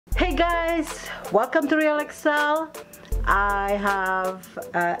guys, welcome to Realexcel. I have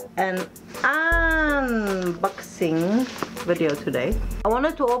an unboxing video today. I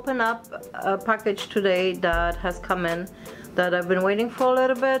wanted to open up a package today that has come in that I've been waiting for a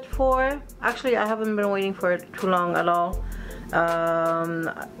little bit for. Actually, I haven't been waiting for it too long at all.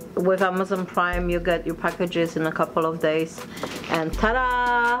 With Amazon Prime, you get your packages in a couple of days, and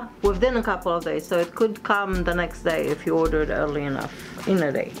ta-da, within a couple of days. So it could come the next day if you ordered early enough in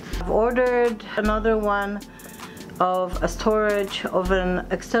a day. I've ordered another one of a storage of an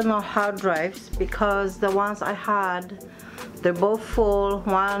external hard drives because the ones I had, they're both full.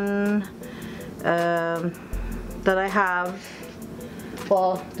 One that I have,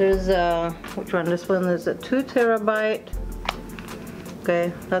 well, there's a, which one? This one is a 2 terabyte.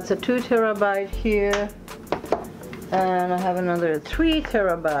 Okay, that's a 2 terabyte here, and I have another 3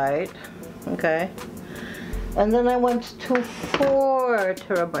 terabyte. Okay, and then I went to 4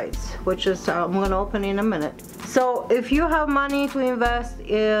 terabytes, which is I'm gonna open in a minute. So if you have money to invest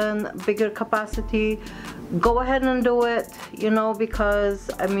in bigger capacity, go ahead and do it, you know,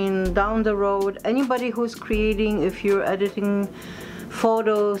 because I mean, down the road, anybody who's creating, if you're editing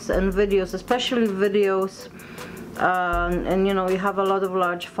photos and videos, especially videos, and you know, you have a lot of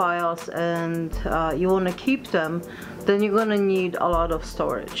large files and you want to keep them, then you're gonna need a lot of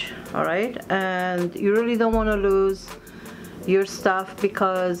storage. All right, and you really don't want to lose your stuff,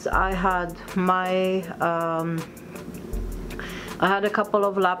 because I had my I had a couple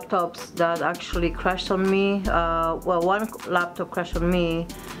of laptops that actually crashed on me. Well, one laptop crashed on me,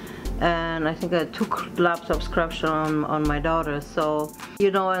 and I think I had 2 laptops crashed on my daughter. So, you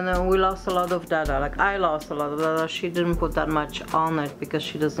know, and then we lost a lot of data. Like, I lost a lot of data. She didn't put that much on it because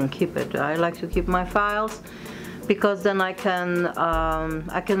she doesn't keep it. I like to keep my files because then I can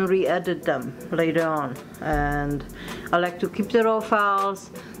re-edit them later on, and I like to keep the raw files.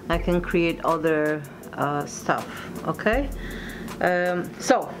 I can create other stuff. Okay,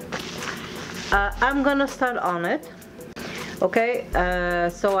 so I'm gonna start on it. Okay,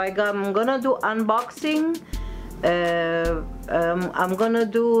 so I'm gonna do unboxing.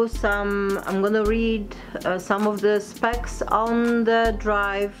 I'm gonna read some of the specs on the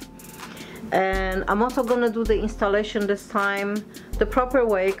drive, and I'm also gonna do the installation this time the proper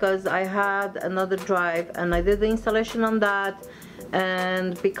way, because I had another drive and I did the installation on that,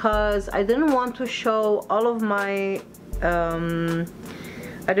 and because I didn't want to show all of my I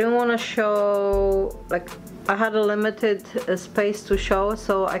didn't want to show, like, I had a limited space to show,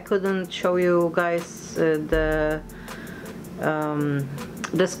 so I couldn't show you guys the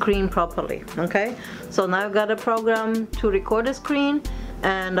screen properly. Okay, so now I've got a program to record the screen,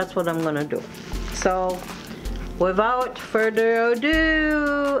 and that's what I'm gonna do. So without further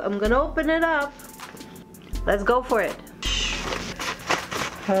ado, I'm gonna open it up. Let's go for it.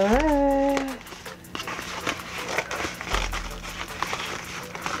 All right.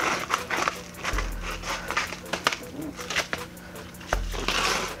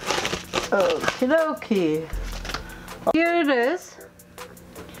 Okie dokie. Here it is.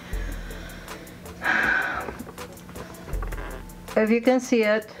 If you can see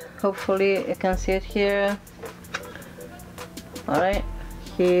it, hopefully you can see it here. Alright,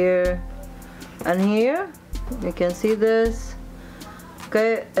 here and here. You can see this.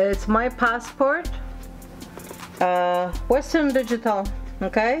 Okay, it's my passport. Western Digital.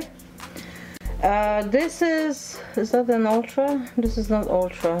 Okay. This is that an Ultra? This is not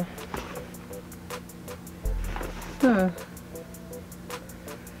Ultra.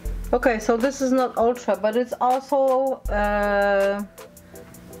 Okay, so this is not Ultra, but it's also I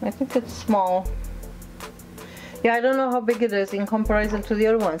think it's small. Yeah, I don't know how big it is in comparison to the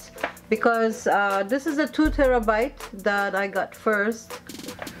other ones, because this is a 2 terabyte that I got first.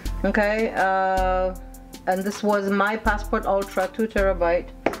 Okay, and this was my Passport Ultra 2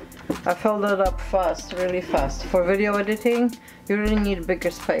 terabyte. I filled it up fast, really fast. For video editing, you really need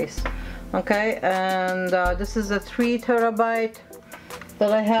bigger space. Okay, and this is a 3 terabyte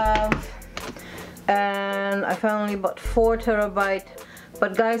that I have, and I finally bought 4 terabyte.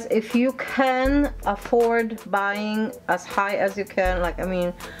 But guys, if you can afford buying as high as you can, like, I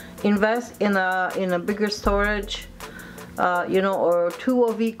mean, invest in a bigger storage, you know, or 2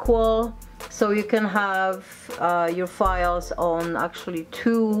 of equal, so you can have your files on actually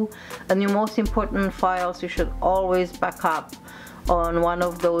 2, and your most important files you should always back up on one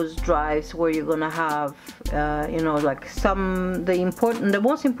of those drives where you're gonna have you know, like the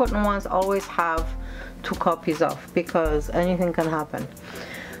most important ones always have 2 copies of, because anything can happen.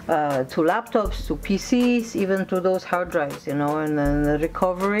 to laptops, to PCs, even to those hard drives, you know. And then the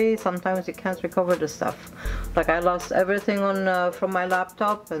recovery, sometimes you can't recover the stuff. Like I lost everything on from my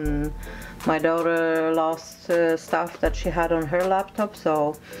laptop, and my daughter lost stuff that she had on her laptop.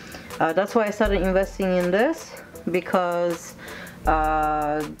 So that's why I started investing in this, because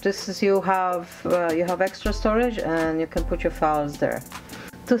this is you have extra storage and you can put your files there.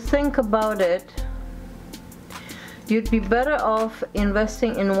 To think about it, you'd be better off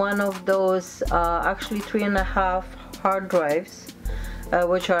investing in one of those actually 3.5 hard drives,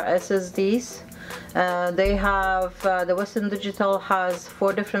 which are SSDs. They have the Western Digital has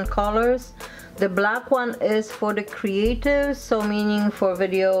 4 different colors. The black one is for the creative, so meaning for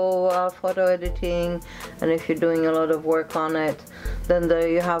video, photo editing, and if you're doing a lot of work on it. Then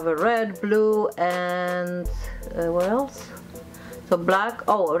you have a red, blue, and what else? So black,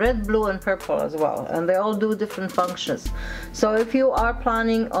 oh, red, blue, and purple as well, and they all do different functions. So if you are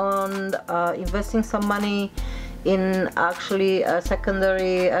planning on investing some money in actually a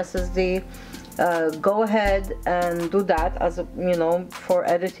secondary SSD, go ahead and do that, as a, you know, for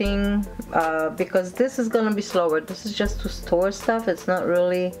editing, because this is going to be slower. This is just to store stuff. It's not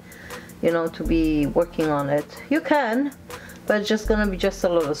really, you know, to be working on it. You can, but it's just going to be just a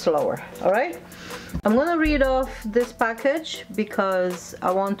little slower. All right, I'm going to read off this package because I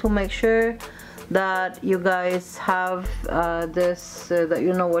want to make sure that you guys have this, that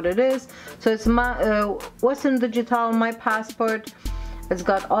you know what it is. So it's my Western Digital My Passport. It's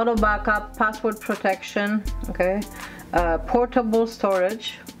got auto backup, password protection, okay, portable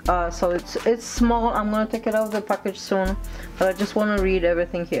storage. So it's small. I'm gonna take it out of the package soon, but I just want to read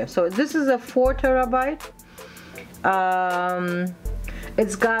everything here. So this is a 4 terabyte.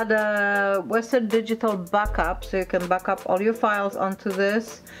 It's got a Western Digital backup, so you can back up all your files onto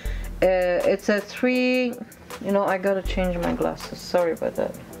this. It's a 3, you know, I gotta change my glasses, sorry about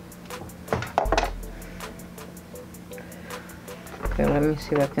that. Okay, let me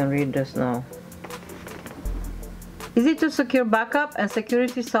see if I can read this now. Easy to secure backup and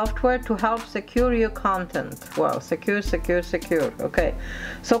security software to help secure your content. Wow, secure, secure, secure. Okay,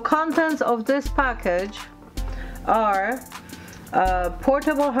 so contents of this package are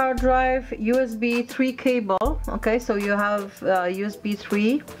portable hard drive, USB 3 cable. Okay, so you have USB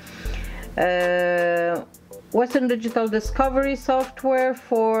 3. Western Digital Discovery software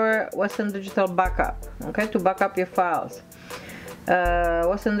for Western Digital backup. Okay, to back up your files.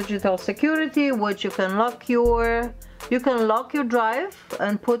 Western Digital Security, which you can lock your drive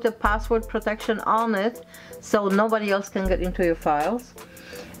and put a password protection on it, so nobody else can get into your files.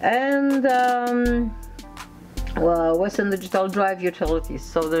 And Western Digital Drive Utilities.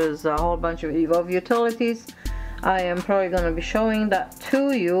 So there's a whole bunch of utilities. I am probably going to be showing that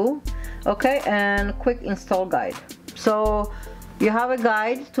to you. Okay, and quick install guide. So you have a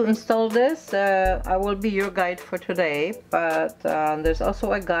guide to install this. I will be your guide for today, but there's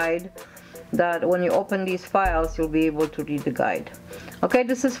also a guide that when you open these files, you'll be able to read the guide. Okay,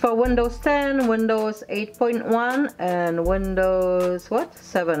 this is for Windows 10, Windows 8.1, and Windows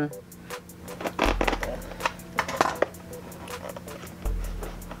 7.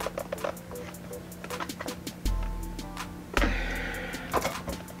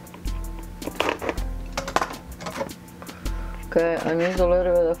 Okay, I need a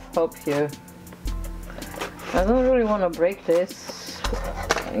little bit of help here. I don't really want to break this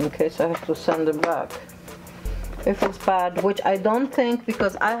in case I have to send it back if it's bad, which I don't think,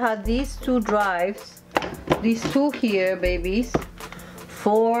 because I had these 2 drives, these 2 here babies,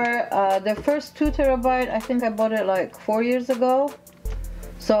 for the first 2 terabyte. I think I bought it like 4 years ago.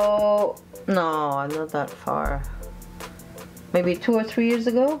 So no, not that far, maybe 2 or 3 years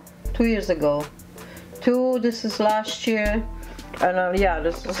ago. 2 years ago. 2, this is last year. And yeah,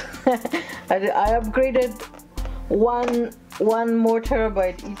 this is I upgraded one more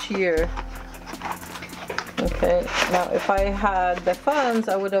terabyte each year. Okay, now if I had the funds,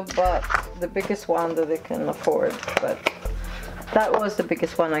 I would have bought the biggest one that I can afford, but that was the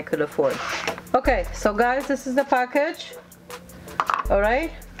biggest one I could afford. Okay, so guys, this is the package. All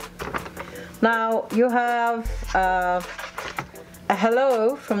right, now you have a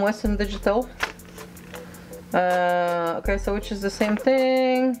hello from Western Digital. Okay, so which is the same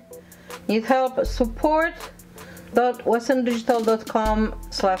thing. Need help?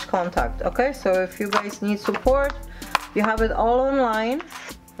 support.westerndigital.com/contact. Okay, so if you guys need support, you have it all online.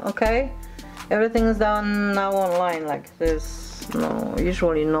 Okay, everything is done now online. Like there's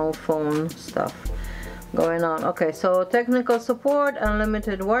usually no phone stuff going on. Okay, so technical support,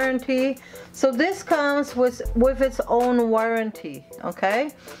 unlimited warranty. So this comes with its own warranty.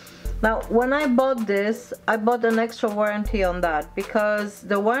 Okay, Now, when I bought this, I bought an extra warranty on that, because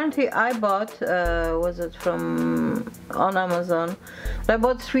the warranty I bought, was it from on Amazon? I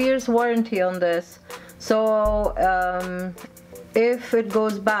bought 3 years warranty on this. So if it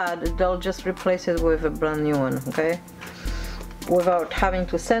goes bad, they'll just replace it with a brand new one, okay? Without having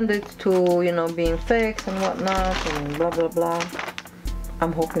to send it to, you know, being fixed and whatnot and blah blah blah.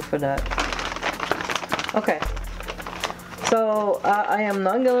 I'm hoping for that. Okay. So I am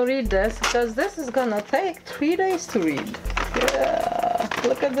not gonna read this because this is gonna take 3 days to read. Yeah,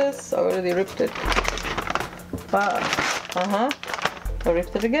 look at this. I already ripped it. I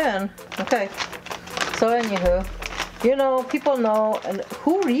ripped it again. Okay. So anywho, you know, people know, and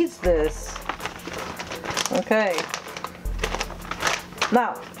who reads this? Okay.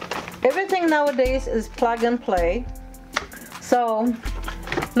 Now, everything nowadays is plug and play. So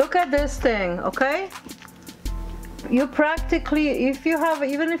look at this thing, okay? You practically, if you have,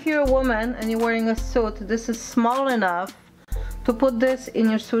 even if you're a woman and you're wearing a suit, this is small enough to put this in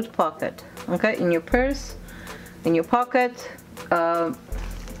your suit pocket, okay? In your purse, in your pocket.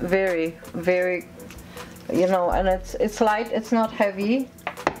 Very, very, you know, and it's light, it's not heavy.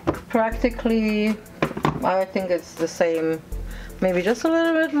 Practically, I think it's the same, maybe just a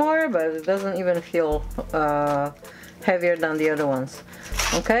little bit more, but it doesn't even feel heavier than the other ones.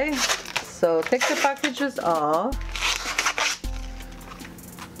 Okay, so take the packages off.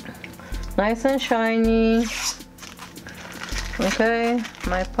 Nice and shiny. Okay,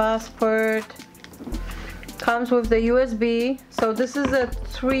 my passport comes with the USB. So this is a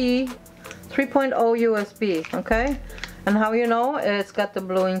 3.0 USB, okay? And how you know? It's got the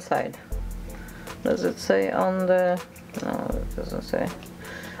blue inside. Does it say on the... No, it doesn't say.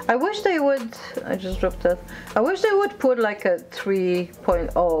 I wish they would... I just dropped that. I wish they would put like a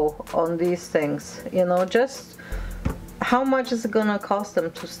 3.0 on these things, you know, just... How much is it gonna cost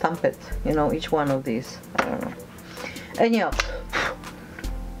them to stamp it? You know, each one of these. I don't know. Anyhow.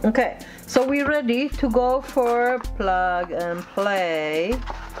 Okay, so we're ready to go for plug and play.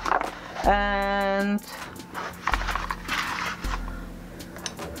 And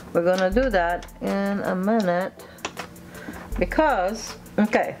we're gonna do that in a minute. Because,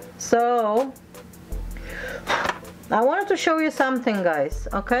 okay, so I wanted to show you something, guys,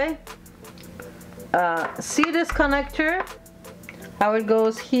 okay? See this connector, how it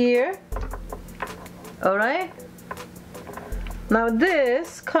goes here, all right? Now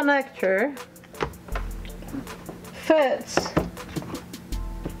this connector fits,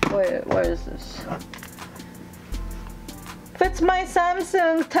 wait, where is this? Fits my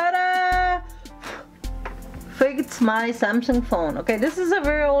Samsung, ta-da! Fits my Samsung phone. Okay, this is a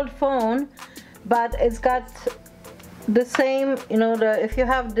very old phone, but it's got the same, you know, if you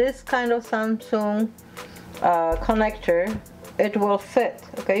have this kind of Samsung connector, it will fit.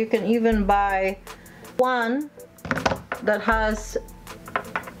 Okay, you can even buy one that has,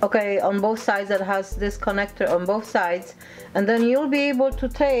 okay, on both sides, that has this connector on both sides, and then you'll be able to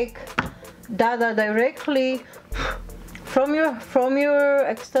take data directly from your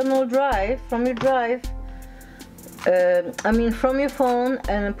external drive, from your drive, I mean from your phone,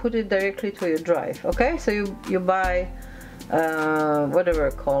 and put it directly to your drive. Okay, so you buy whatever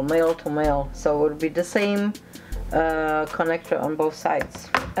it's called, mail to mail, so it would be the same connector on both sides,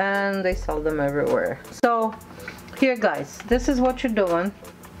 and they sell them everywhere. So here, guys, this is what you're doing.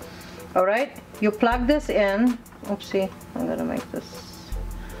 All right, you plug this in. Oopsie, I'm gonna make this,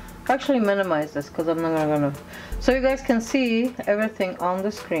 actually minimize this because I'm not gonna, so you guys can see everything on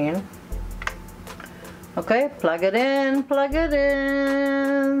the screen. Okay, plug it in, plug it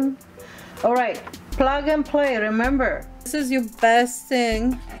in. All right, plug and play. Remember, this is your best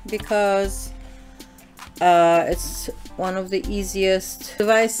thing because it's one of the easiest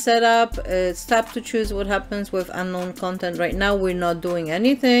device setup. It's tap to choose what happens with unknown content. Right now we're not doing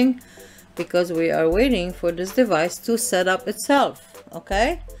anything because we are waiting for this device to set up itself.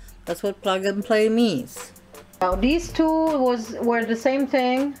 Okay, that's what plug and play means. Now these two were the same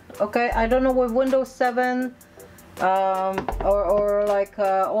thing. Okay, I don't know with Windows 7 or like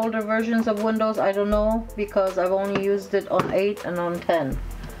older versions of Windows, I don't know, because I've only used it on 8 and on 10.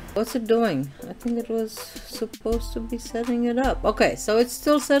 What's it doing? I think it was supposed to be setting it up. Okay, so it's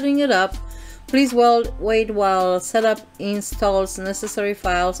still setting it up. Please wait while setup installs necessary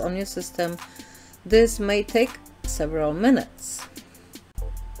files on your system. This may take several minutes.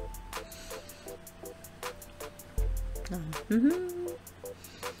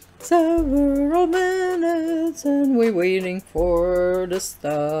 Several minutes, and we're waiting for the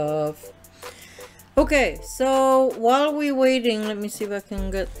stuff. Okay, so while we're waiting, let me see if I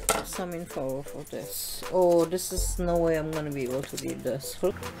can get some info for this. Oh, this is no way I'm gonna be able to read this.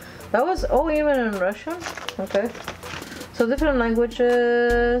 That was, oh, even in Russian? Okay. So different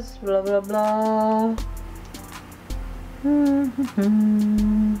languages, blah blah blah.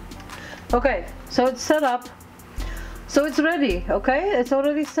 Okay, so it's set up. So it's ready, okay? It's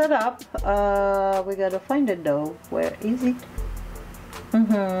already set up. We gotta find it though. Where is it?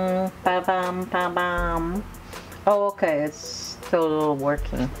 Ba-bam, ba-bam. Oh, okay, it's still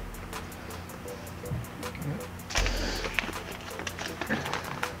working.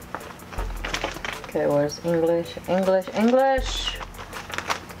 Okay, where's English? English, English!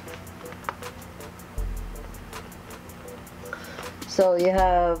 So you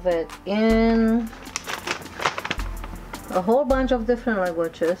have it in a whole bunch of different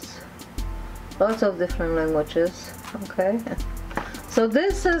languages. Lots of different languages, okay? So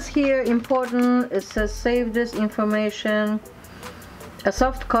this says here, important, it says save this information. A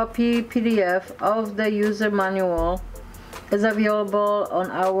soft copy PDF of the user manual is available on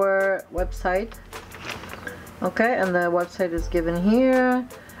our website. Okay, and the website is given here.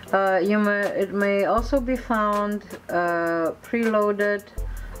 It may also be found preloaded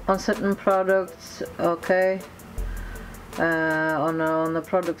on certain products, okay, on the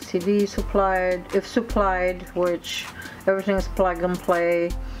product CD supplied, if supplied, which everything is plug and play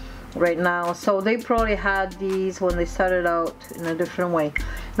right now. So they probably had these when they started out in a different way.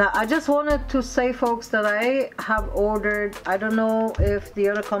 Now I just wanted to say, folks, that I have ordered, I don't know if the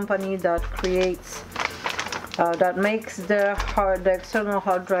other company that creates that makes the external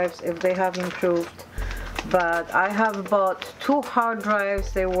hard drives, if they have improved, but I have bought 2 hard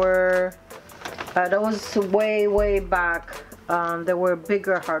drives. They were that was way back. They were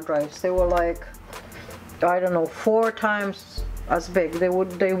bigger hard drives. They were like, I don't know, 4 times as big. They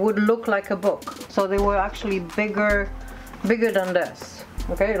would look like a book. So they were actually bigger than this.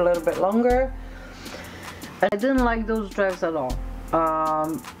 Okay, a little bit longer. I didn't like those drives at all.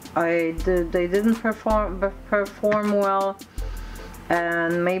 They didn't perform well,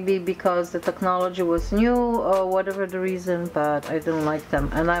 and maybe because the technology was new or whatever the reason, but I didn't like them.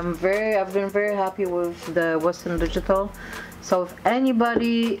 And I've been very happy with the Western Digital. So if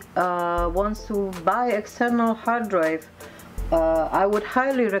anybody wants to buy external hard drive, I would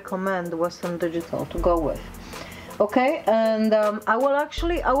highly recommend Western Digital to go with. Okay, and I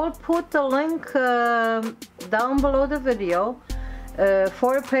will put the link down below the video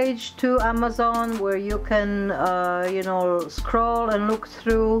for a page to Amazon where you can you know, scroll and look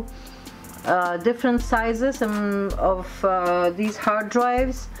through different sizes of these hard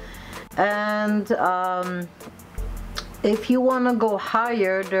drives. And if you want to go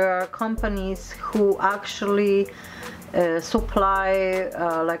higher, there are companies who actually supply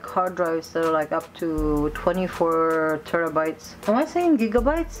like hard drives that are like up to 24 terabytes. Am I saying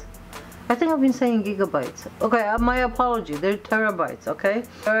gigabytes? I think I've been saying gigabytes. Okay, my apology, they're terabytes, okay?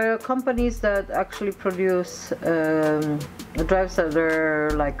 There are companies that actually produce drives that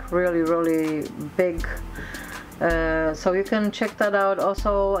are like really big. So you can check that out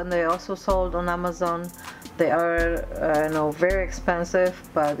also, and they also sold on Amazon. They are you know, very expensive,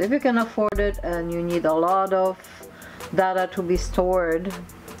 but if you can afford it and you need a lot of data to be stored,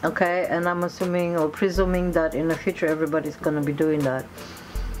 okay, and I'm assuming or presuming that in the future everybody's gonna be doing that,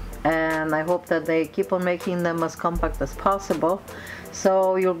 and I hope that they keep on making them as compact as possible,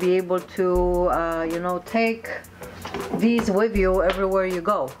 so you'll be able to you know, take these with you everywhere you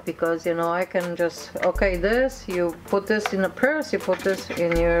go. Because, you know, I can just, okay, this, you put this in a purse, you put this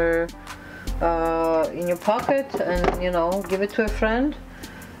in your pocket, and, you know, give it to a friend,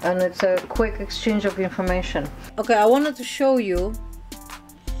 and it's a quick exchange of information. Okay, I wanted to show you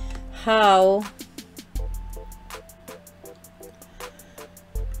how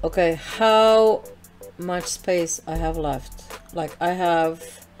much space I have left. Like, I have,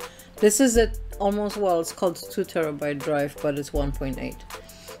 this is it almost, well, it's called 2 terabyte drive, but it's 1.8.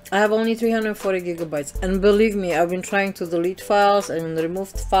 I have only 340 gigabytes, and believe me, I've been trying to delete files and remove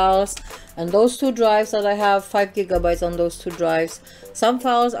files, and those 2 drives that I have, 5 gigabytes on those 2 drives. Some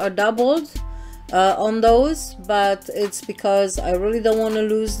files are doubled on those, but it's because I really don't want to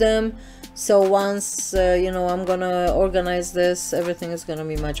lose them. So once you know, I'm gonna organize this, everything is gonna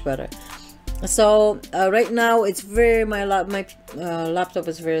be much better. So right now it's very, my laptop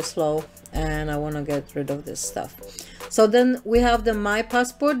is very slow, and I want to get rid of this stuff. So then we have the My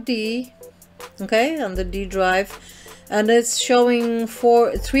Passport D, okay, on the D drive, and it's showing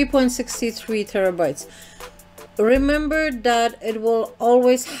for 3.63 terabytes. Remember that it will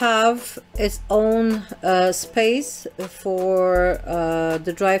always have its own space for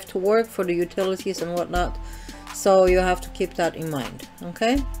the drive to work, for the utilities and whatnot, so you have to keep that in mind,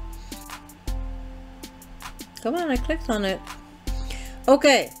 okay? Come on, I clicked on it.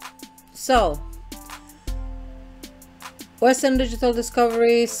 Okay, so Western Digital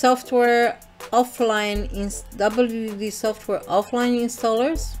Discovery software offline WD software offline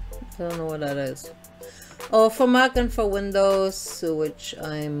installers. I don't know what that is. Oh, for Mac and for Windows, which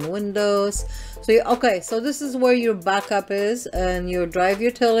I'm Windows. So okay, so this is where your backup is, and your drive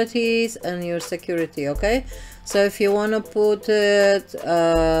utilities and your security. Okay, so if you want to put it,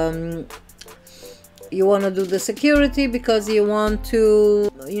 you want to do the security because you want to,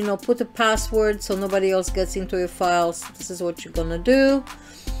 you know, put a password so nobody else gets into your files. This is what you're gonna do.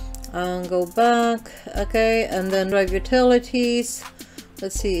 Go back. Okay, and then drive utilities.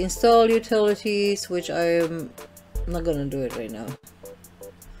 Let's see, install utilities, which I'm not gonna do it right now.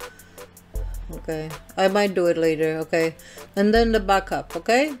 Okay, I might do it later. Okay, and then the backup.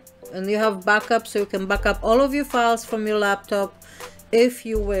 Okay, and you have backup, so you can back up all of your files from your laptop if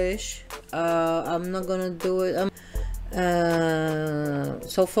you wish. I'm not gonna do it.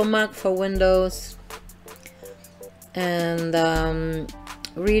 So for Mac, for Windows, and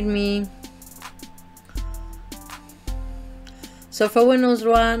readme. So for Windows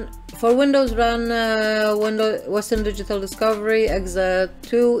run Western Digital Discovery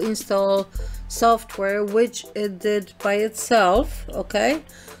exe2 install software, which it did by itself. Okay,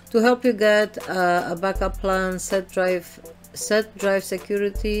 to help you get a backup plan, set drive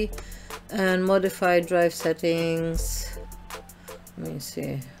security, and modify drive settings. Let me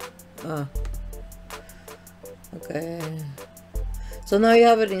see. Okay, so now you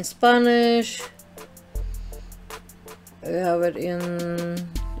have it in Spanish, you have it in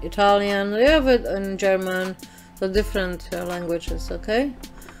Italian, you have it in German, so different languages. Okay,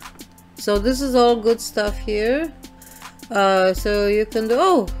 so this is all good stuff here. So you can do,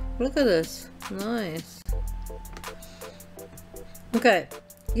 oh, look at this, nice. Okay,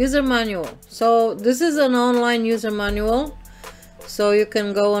 user manual. So this is an online user manual, so you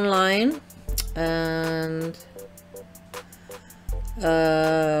can go online and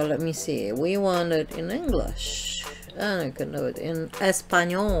let me see, we want it in English, and you can do it in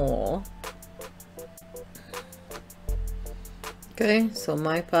Espanol. Okay, so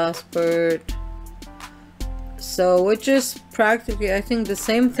my passport, so which is practically, I think, the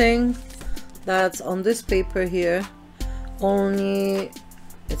same thing that's on this paper here, only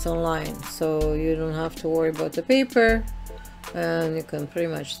it's online, so you don't have to worry about the paper and you can pretty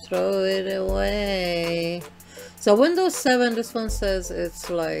much throw it away. So Windows 7, this one says it's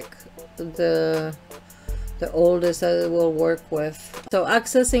like the oldest that it will work with. So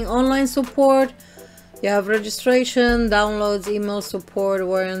accessing online support, you have registration, downloads, email support,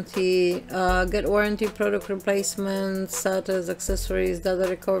 warranty, get warranty, product replacement, status, accessories, data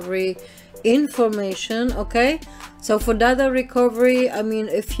recovery, information. Okay, so for data recovery, I mean,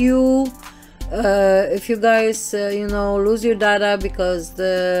 if you guys you know, lose your data because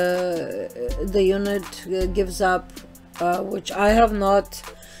the unit gives up, which I have not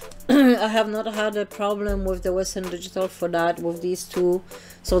I have not had a problem with the Western Digital for that, with these two,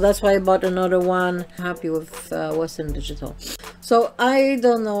 so that's why I bought another one. Happy with Western Digital. So I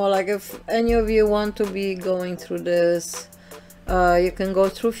don't know, like, if any of you want to be going through this, you can go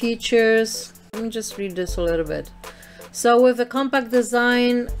through features. Let me just read this a little bit. So with a compact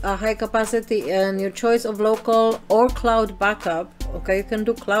design, a high capacity, and your choice of local or cloud backup, okay, you can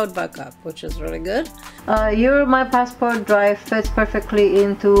do cloud backup, which is really good. Your My Passport drive fits perfectly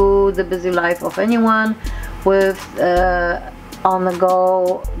into the busy life of anyone with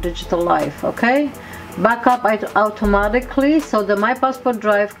on-the-go digital life. Okay, backup automatically. So the My Passport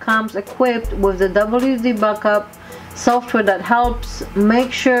drive comes equipped with the WD backup software that helps make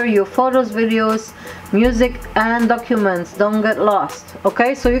sure your photos, videos, music, and documents don't get lost.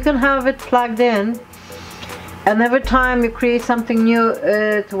 Okay, so you can have it plugged in, and every time you create something new,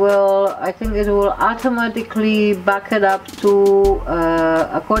 it will, I think it will automatically back it up to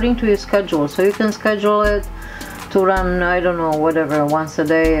according to your schedule. So you can schedule it to run, I don't know, whatever, once a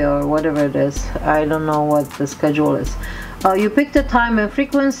day or whatever it is. I don't know what the schedule is. You pick the time and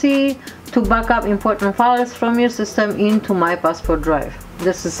frequency to back up important files from your system into My Passport drive.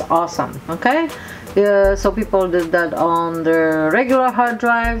 This is awesome. Okay, so people did that on their regular hard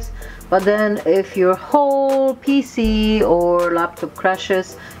drives, but then if your whole PC or laptop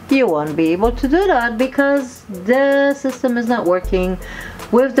crashes, you won't be able to do that because the system is not working.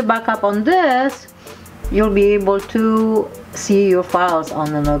 With the backup on this, you'll be able to see your files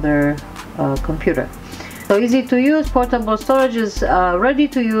on another computer. So easy to use, portable storage is ready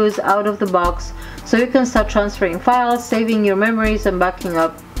to use out of the box, so you can start transferring files, saving your memories, and backing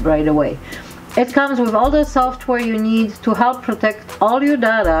up right away. It comes with all the software you need to help protect all your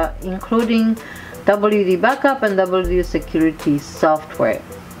data, including WD backup and WD security software.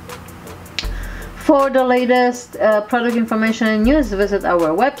 For the latest product information and news, visit our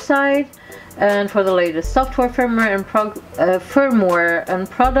website. And for the latest software, firmware and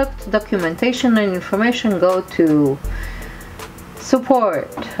product documentation and information, go to support.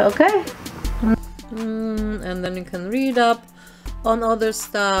 Okay. And then you can read up on other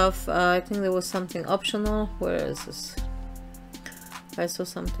stuff. I think there was something optional. Where is this? I saw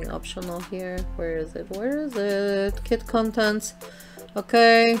something optional here. Where is it? Where is it? Kit contents.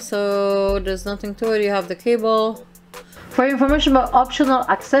 Okay, so there's nothing to it. You have the cable. For information about optional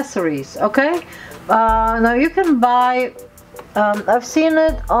accessories, okay? Now you can buy, I've seen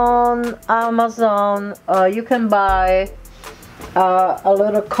it on Amazon, you can buy a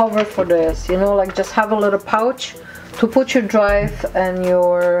little cover for this, you know, like just have a little pouch to put your drive and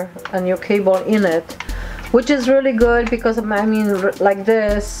your cable in it, which is really good because, I mean, like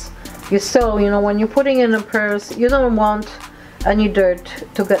this, you still, you know, when you're putting in a purse, you don't want any dirt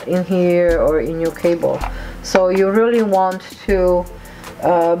to get in here or in your cable. So you really want to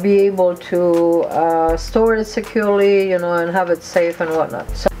be able to store it securely, you know, and have it safe and whatnot.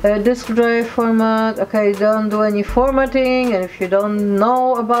 So disk drive format, okay, don't do any formatting. And if you don't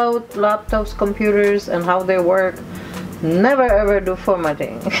know about laptops, computers and how they work, never ever do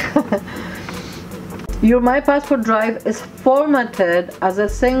formatting. Your My Passport drive is formatted as a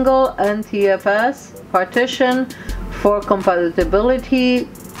single NTFS partition for compatibility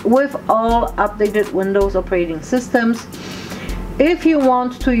with all updated Windows operating systems. If you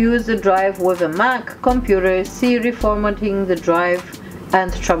want to use the drive with a Mac computer, see reformatting the drive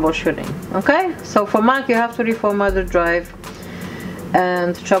and troubleshooting. Okay, so for Mac you have to reformat the drive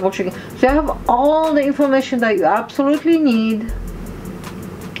and troubleshooting. So you have all the information that you absolutely need: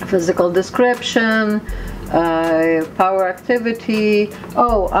 physical description, power activity.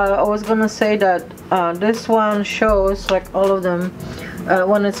 Oh, I was gonna say that this one shows, like, all of them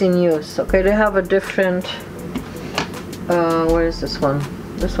when it's in use. Okay, they have a different where is this one?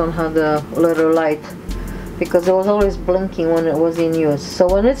 This one had a little light because it was always blinking when it was in use. So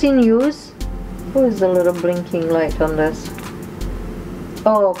when it's in use, where is the little blinking light on this?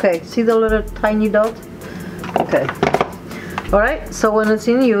 Oh, okay, see the little tiny dot? Okay, alright, so when it's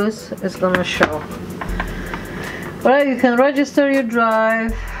in use, it's gonna show. Alright, you can register your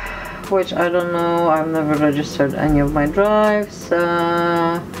drive, which I don't know, I've never registered any of my drives.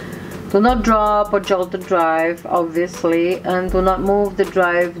 Do not drop or jolt the drive, obviously, and do not move the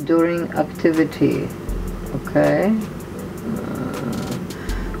drive during activity. Okay.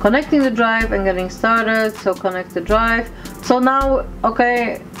 Connecting the drive and getting started. So connect the drive. So now,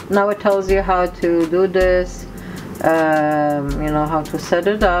 okay, now it tells you how to do this, you know, how to set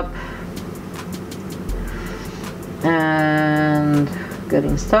it up, and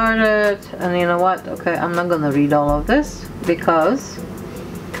getting started. And you know what, okay, I'm not gonna read all of this because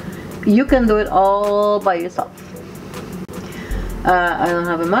you can do it all by yourself. I don't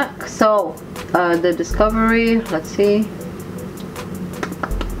have a Mac, so the discovery, let's see.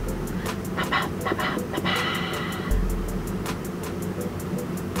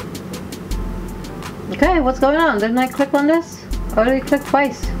 Okay, what's going on? Didn't I click on this? I already clicked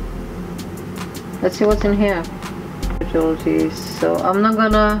twice. Let's see what's in here. Utilities. So I'm not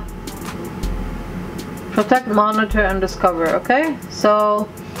gonna protect, monitor, and discover. Okay, so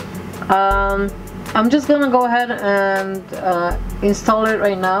I'm just gonna go ahead and install it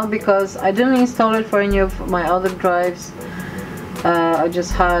right now because I didn't install it for any of my other drives. I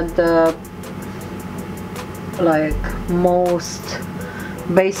just had like most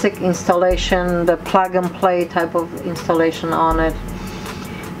basic installation, the plug and play type of installation on it.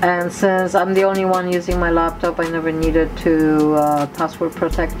 And since I'm the only one using my laptop, I never needed to password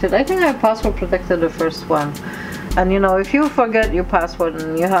protect it. I think I password protected the first one. And you know, if you forget your password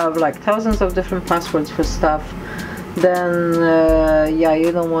and you have like thousands of different passwords for stuff, then yeah,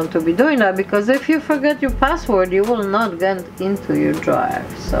 you don't want to be doing that, because if you forget your password, you will not get into your drive.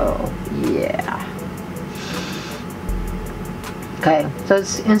 So yeah. Okay, so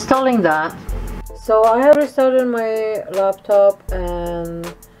it's installing that. So I have restarted my laptop and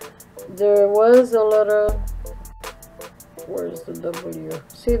there was a little, where's the W?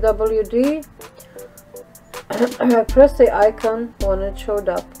 See WD? I pressed the icon when it showed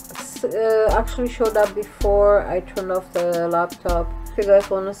up. Actually showed up before I turned off the laptop. If you guys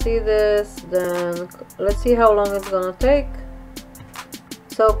want to see this, then let's see how long it's gonna take.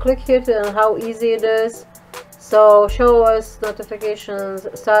 So click here to and how easy it is. So show us notifications,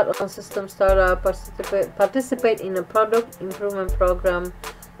 start on system startup, participate in a product improvement program.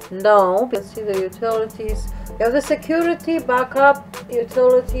 No. You can see the utilities. You have the security, backup,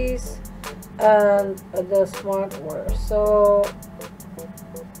 utilities, and the smartware. So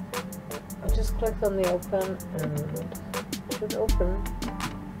I just clicked on the open and it should open.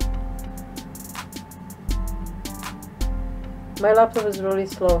 My laptop is really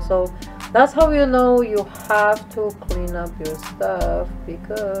slow, so that's how you know you have to clean up your stuff,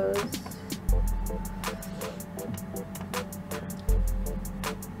 because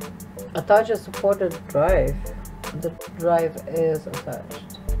attach a supported drive. The drive is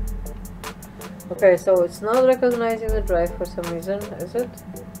attached. Okay, so it's not recognizing the drive for some reason, is it?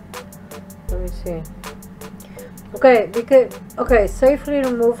 Let me see. Okay, safely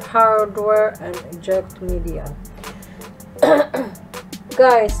remove hardware and eject media.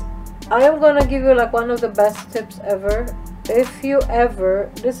 Guys, I am gonna give you like one of the best tips ever. If you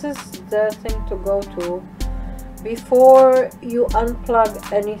ever, this is the thing to go to before you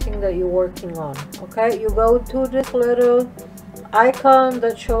unplug anything that you're working on. Okay, you go to this little icon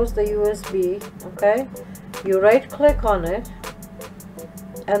that shows the USB. Okay, you right click on it,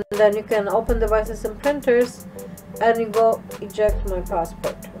 and then you can open devices and printers, and you go eject my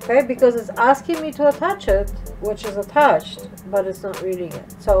passport. Okay, because it's asking me to attach it, which is attached, but it's not reading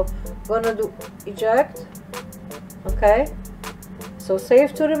it. So I'm gonna do eject. Okay, so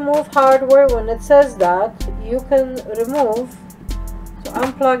save to remove hardware. When it says that, you can remove. So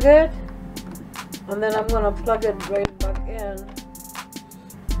unplug it, and then I'm gonna plug it right back in.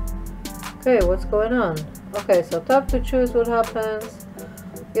 Okay, what's going on? Okay, so tap to choose what happens.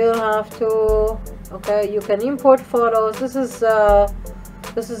 You don't have to. Okay, you can import photos. This is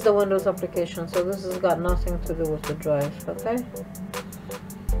the Windows application, so this has got nothing to do with the drive. Okay.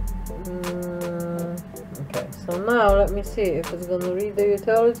 Okay, so now let me see if it's gonna read the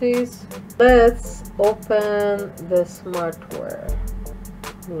utilities. Let's open the smartware.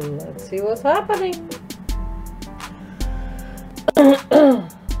 Let's see what's happening.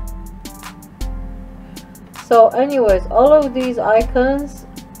 So anyways, all of these icons,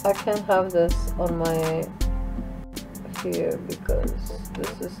 I can't have this on my here because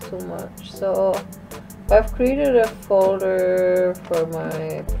this is too much. So I've created a folder for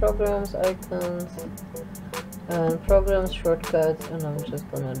my programs icons and programs shortcuts, and I'm just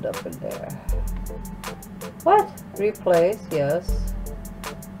gonna dump it there. What? Replace? Yes,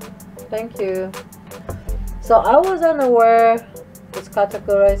 thank you. So I was unaware it's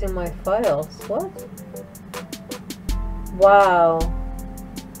categorizing my files. What? Wow.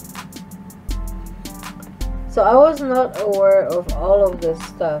 So I was not aware of all of this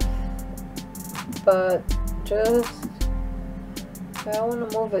stuff, but just I want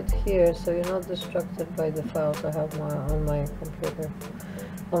to move it here so you're not distracted by the files I have on my computer,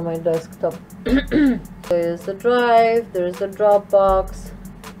 on my desktop. There's the drive, there's the Dropbox.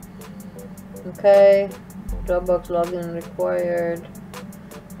 Okay, Dropbox login required.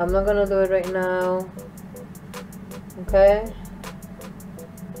 I'm not gonna do it right now. Okay.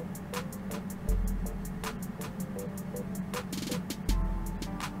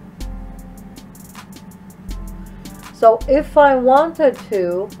 So if I wanted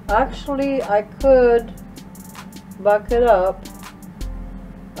to, actually I could back it up.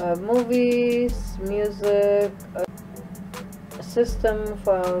 Movies, music, system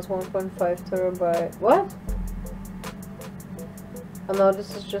files, 1.5 terabyte. What? Oh no,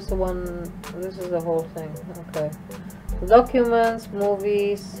 this is just one. This is the whole thing. Okay. Documents,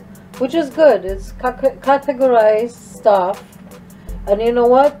 movies, which is good. It's categorized stuff. And you know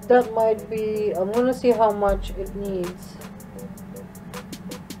what? That might be. I'm gonna see how much it needs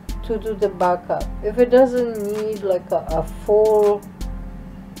to do the backup. If it doesn't need like a full,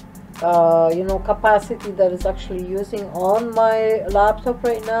 you know, capacity that is actually using on my laptop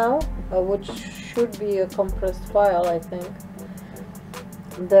right now, which should be a compressed file, I think.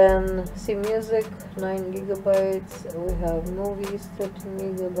 Then see music, 9 gigabytes. We have movies, 13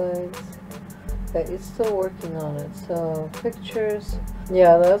 gigabytes. Okay, it's still working on it. So pictures,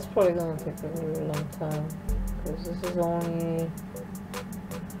 yeah, that's probably gonna take a really long time because this is only,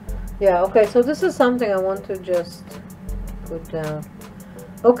 yeah. Okay, so this is something I want to just put down.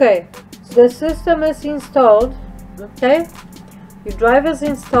 Okay, so the system is installed. Okay, your drive is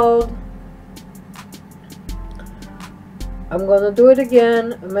installed. I'm gonna do it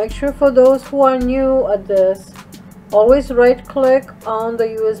again. Make sure for those who are new at this, always right click on the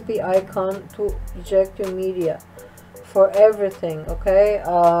USB icon to eject your media for everything. Okay,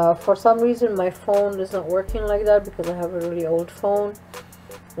 for some reason my phone is not working like that because I have a really old phone.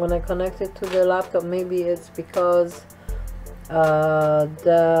 When I connect it to the laptop, maybe it's because what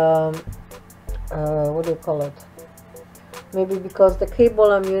do you call it? Maybe because the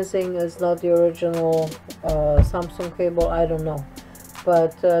cable I'm using is not the original Samsung cable. I don't know,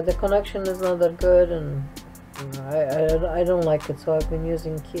 but the connection is not that good, and I don't like it, so I've been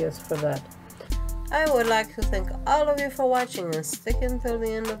using Kia's for that. I would like to thank all of you for watching and sticking till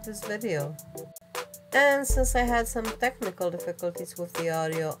the end of this video. And since I had some technical difficulties with the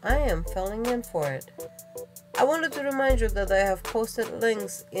audio, I am filling in for it. I wanted to remind you that I have posted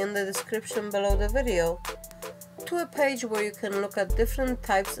links in the description below the video to a page where you can look at different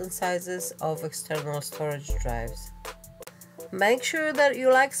types and sizes of external storage drives. Make sure that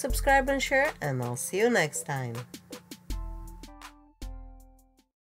you like, subscribe and share, and I'll see you next time.